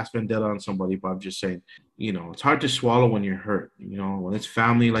big ass vendetta on somebody, but I'm just saying, it's hard to swallow when you're hurt. When it's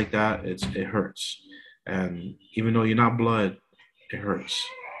family like that, it hurts, and even though you're not blood, it hurts.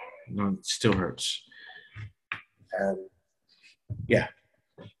 It still hurts, and yeah,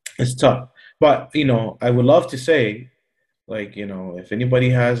 it's tough. But I would love to say, like, if anybody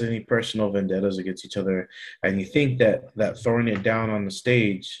has any personal vendettas against each other, and you think that throwing it down on the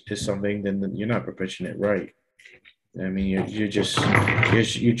stage is something, then you're not approaching it right. I mean, you're just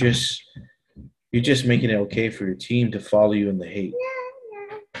making it okay for your team to follow you in the hate.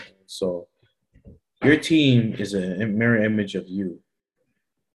 So your team is a mirror image of you.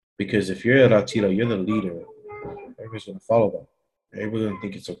 Because if you're a Latino, you're the leader. Everybody's gonna follow them. Everybody's gonna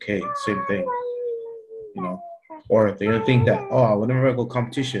think it's okay. Same thing, Or they're gonna think that, oh, whenever I go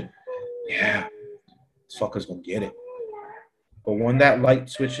competition, yeah, this fucker's gonna get it. But when that light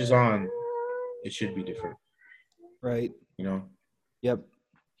switches on, it should be different. Right. Yep.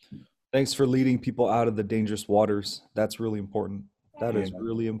 Thanks for leading people out of the dangerous waters. That's really important. That is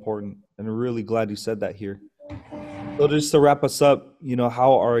really important. And I'm really glad you said that here. So just to wrap us up,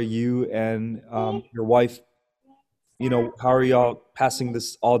 how are you and your wife, how are y'all passing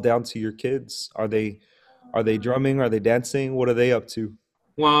this all down to your kids? Are they drumming? Are they dancing? What are they up to?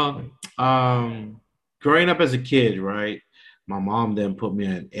 Well, growing up as a kid, right? My mom then put me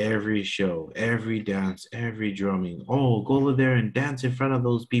on every show, every dance, every drumming. Oh, go over there and dance in front of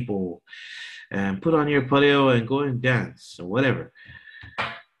those people, and put on your pareo and go and dance or whatever.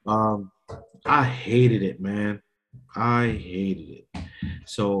 I hated it, man. I hated it.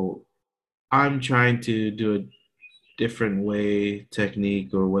 So I'm trying to do a different way,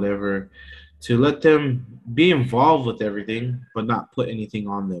 technique, or whatever, to let them be involved with everything, but not put anything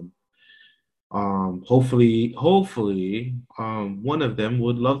on them. Hopefully, one of them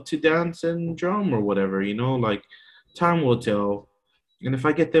would love to dance and drum or whatever, like time will tell. And if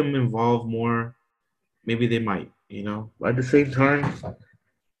I get them involved more, maybe they might, But at the same time,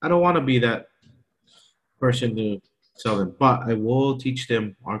 I don't want to be that person to tell them, but I will teach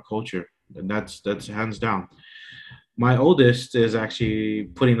them our culture, and that's hands down. My oldest is actually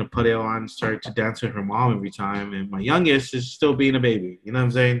putting a pareo on, starting to dance with her mom every time, and my youngest is still being a baby. You know what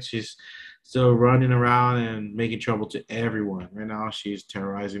I'm saying? She's still running around and making trouble to everyone. Right now, she's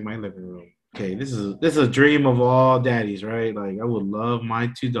terrorizing my living room. Okay, this is a dream of all daddies, right? Like, I would love my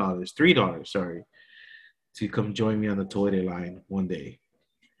three daughters, sorry, to come join me on the toilet line one day.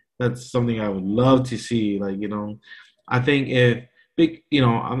 That's something I would love to see. Like, I think if big, I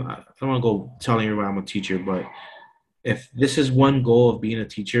don't want to go telling everybody I'm a teacher, but if this is one goal of being a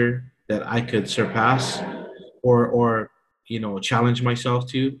teacher that I could surpass, or challenge myself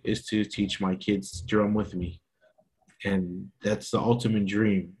to, is to teach my kids to drum with me. And that's the ultimate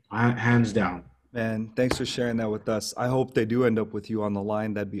dream, hands down. Man, thanks for sharing that with us. I hope they do end up with you on the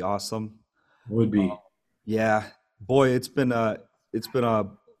line. That'd be awesome. Would be. Yeah, boy, it's been a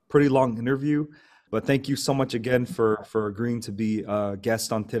pretty long interview, but thank you so much again for agreeing to be a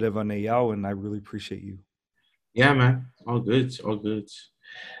guest on Te Vai Urā, and I really appreciate you. Yeah, man, all good, all good.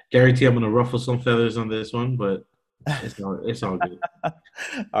 Guarantee I'm gonna ruffle some feathers on this one, but it's all good.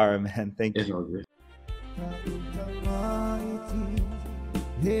 All right, man. Thank you. It's all good.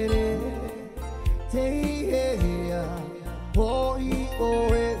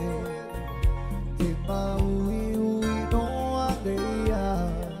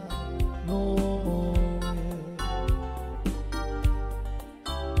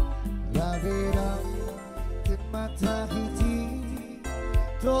 Tahiti,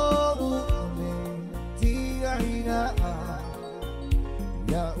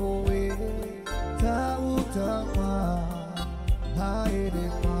 ya oe, ta utama, haere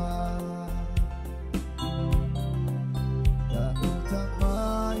ma.